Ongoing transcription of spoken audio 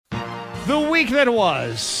The week that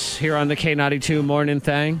was here on the K92 Morning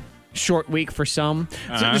Thing. Short week for some.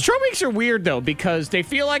 So the short weeks are weird, though, because they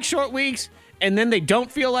feel like short weeks, and then they don't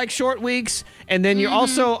feel like short weeks, and then you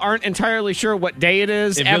also aren't entirely sure what day it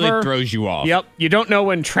is. It ever. really throws you off. Yep. You don't know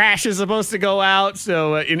when trash is supposed to go out,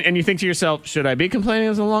 so and you think to yourself, should I be complaining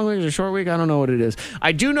it's a long week or a short week? I don't know what it is.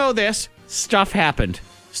 I do know this. Stuff happened.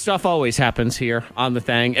 Stuff always happens here on the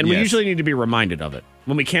thing, and we usually need to be reminded of it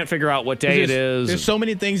when we can't figure out what day it is. There's so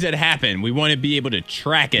many things that happen. We want to be able to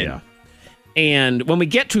track it. Yeah. And when we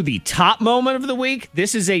get to the top moment of the week,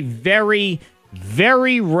 this is a very,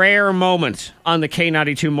 very rare moment on the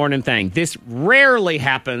K92 Morning Thing. This rarely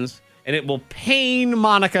happens, and it will pain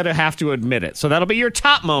Monica to have to admit it. So that'll be your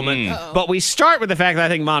top moment. But we start with the fact that I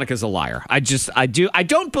think Monica's a liar. I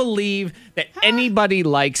don't believe that anybody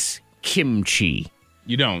likes kimchi.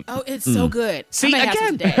 You don't. Oh, it's so good. See, I might have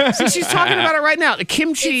some again, today. see, she's talking about it right now. The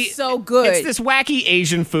kimchi. It's so good. It's this wacky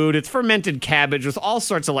Asian food. It's fermented cabbage with all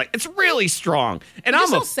sorts of it's really strong. And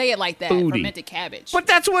Just I'm don't say it like that. foodie. Fermented cabbage. But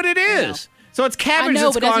that's what it is. So it's cabbage I know,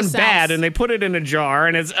 that's but that gone just bad, sounds- and they put it in a jar,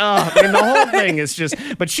 and it's, and the whole thing is just,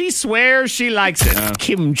 but she swears she likes it.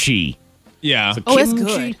 Kimchi. Yeah. Oh, it's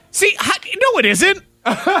Kimchi. good. See, no, it isn't.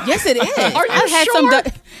 Yes, it is. Are you I had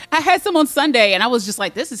sure? I had some on Sunday, and I was just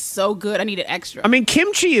like, "This is so good. I need it extra." I mean,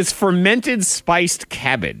 kimchi is fermented spiced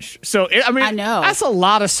cabbage. So, I know. That's a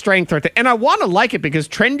lot of strength right there. And I want to like it because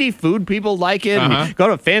trendy food people like it. And you go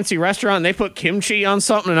to a fancy restaurant and they put kimchi on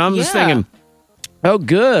something, and I'm just Yeah. thinking, oh,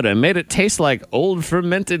 good. I made it taste like old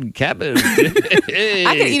fermented cabbage. I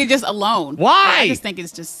could eat it just alone. Why? I just think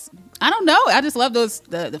it's just. I don't know. I just love those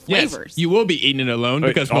the Yes, flavors. you will be eating it alone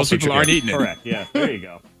because most people aren't eating it. Correct. Yeah, there you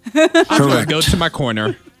go. I'm going to go to my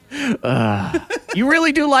corner. You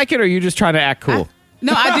really do like it, or are you just trying to act cool?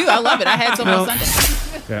 No, I do. I love it. I had some on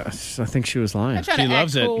Sunday. Yeah, I think she was lying. I'm trying She to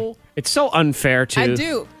loves act it. cool. It's so unfair, too. I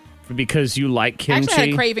do. Because you like I kimchi. actually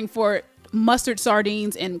had a craving for mustard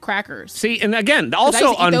sardines and crackers. See, and again, I also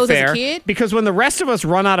used to eat those as a unfair kid. because when the rest of us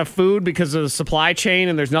run out of food because of the supply chain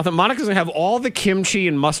and there's nothing, Monica's gonna have all the kimchi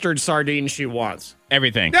and mustard sardines she wants.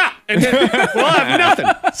 Everything. Yeah, and then we'll have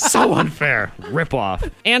nothing. So unfair. Rip off.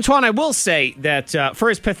 Antoine, I will say that for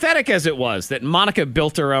as pathetic as it was that Monica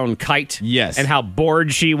built her own kite Yes. and how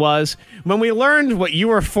bored she was, when we learned what you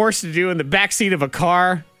were forced to do in the backseat of a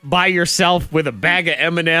car by yourself with a bag of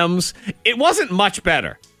M&Ms, it wasn't much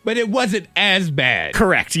better. But it wasn't as bad.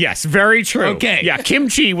 Correct. Yes. Very true. Okay. Yeah.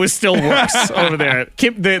 Kimchi was still worse over there.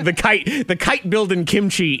 The kite building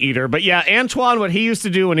kimchi eater. But yeah, Antoine, what he used to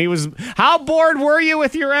do when he was, how bored were you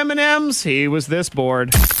with your M&Ms? He was this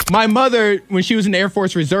bored. My mother, when she was in the Air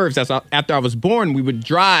Force Reserves, after I was born, we would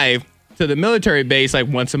drive to the military base like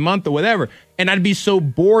once a month or whatever. And I'd be so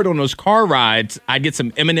bored on those car rides, I'd get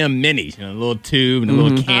some M&M minis, a little tube and a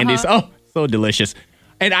little candies. Oh, so delicious.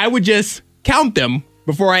 And I would just count them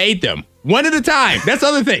before I ate them. One at a time. That's the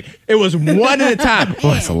other thing. It was one at a time.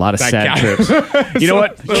 Boy, it's a lot of That sad count. trips. You know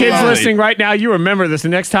what? So Kids lonely. listening right now, you remember this. The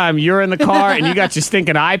next time you're in the car and you got your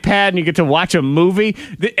stinking iPad and you get to watch a movie,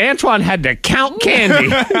 Antoine had to count candy.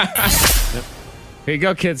 Yep. Here you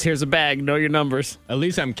go, kids. Here's a bag. Know your numbers. At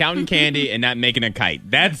least I'm counting candy and not making a kite.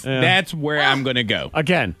 That's where I'm going to go.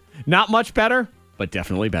 Again, not much better, but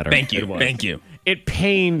definitely better. Thank It you. was. Thank you. It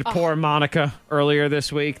pained poor Monica earlier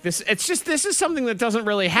this week. This is something that doesn't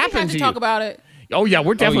really We happen have to to you. talk about it. Oh yeah,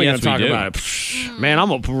 we're definitely yes, going to we talk do. about it. Psh, man, I'm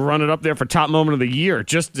gonna run it up there for top moment of the year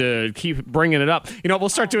just to keep bringing it up. You know, we'll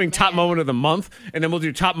start doing top moment of the month, and then we'll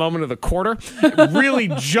do top moment of the quarter. Really,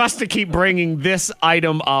 just to keep bringing this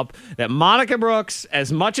item up that Monica Brooks,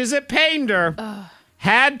 as much as it pained her,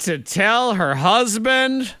 had to tell her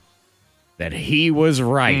husband that he was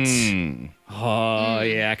right. Oh,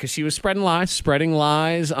 yeah, because she was spreading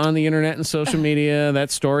lies on the internet and social media.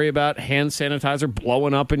 That story about hand sanitizer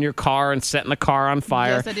blowing up in your car and setting the car on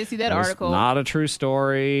fire. Yes, I did see that was article. Not a true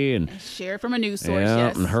story. And Shared from a news source. yeah,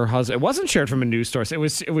 Yes. and her husband. It wasn't shared from a news source. It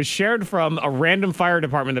was shared from a random fire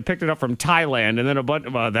department that picked it up from Thailand, and then a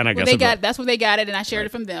bunch. Well, then I guess That's where they got it, and I shared it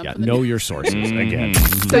from them. yeah. from the Know news. your sources again.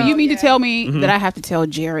 So you mean to tell me that I have to tell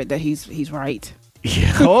Jared that he's right?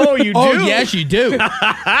 Yeah. Oh, you do. Oh, yes, you do.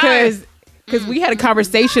 Because we had a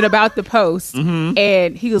conversation about the post,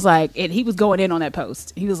 and he was like, and he was going in on that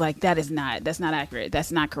post. He was like, that's not accurate.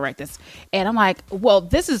 That's not correct. And I'm like, well,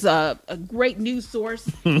 this is a great news source,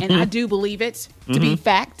 and I do believe it to be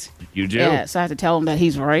fact. You do. Yeah, so I have to tell him that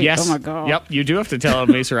he's right. Yes. Oh my God. Yep. You do have to tell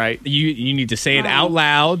him he's right. You need to say it out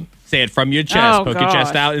loud. Say it from your chest. Oh, Poke your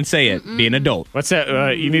chest gosh. out and say it. Be an adult. What's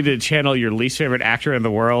that? You need to channel your least favorite actor in the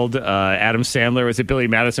world, Adam Sandler. Was it Billy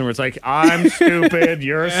Madison? Where it's like, I'm stupid,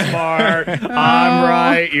 you're smart, I'm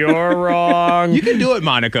right, you're wrong. You can do it,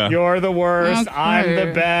 Monica. You're the worst. Okay. I'm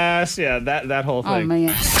the best. Yeah, that whole thing. Oh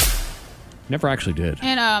man. Never actually did.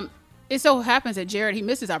 And it so happens that Jared he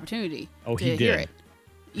missed his opportunity. Oh, to he hear did? it.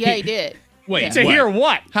 Yeah, he did. Wait, Yeah. To what? hear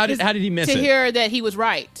what? How did he miss to it? hear that he was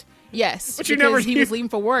right. Yes, But you because never he was leaving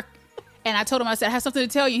for work, and I told him I said I have something to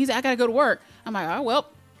tell you. He said I gotta go to work. I'm like, oh well,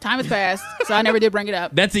 time has passed, so I never did bring it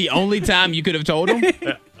up. That's the only time you could have told him?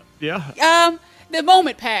 Yeah. The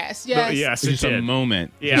moment passed. Yes. Yes, It's it just a did.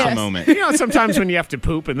 moment. Yeah. Just a Yes. moment. You know, sometimes when you have to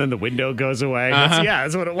poop and then the window goes away.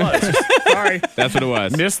 That's what it was. Sorry. That's what it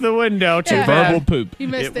was. Missed the window. Too Yeah. bad. Verbal poop. He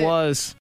missed It was.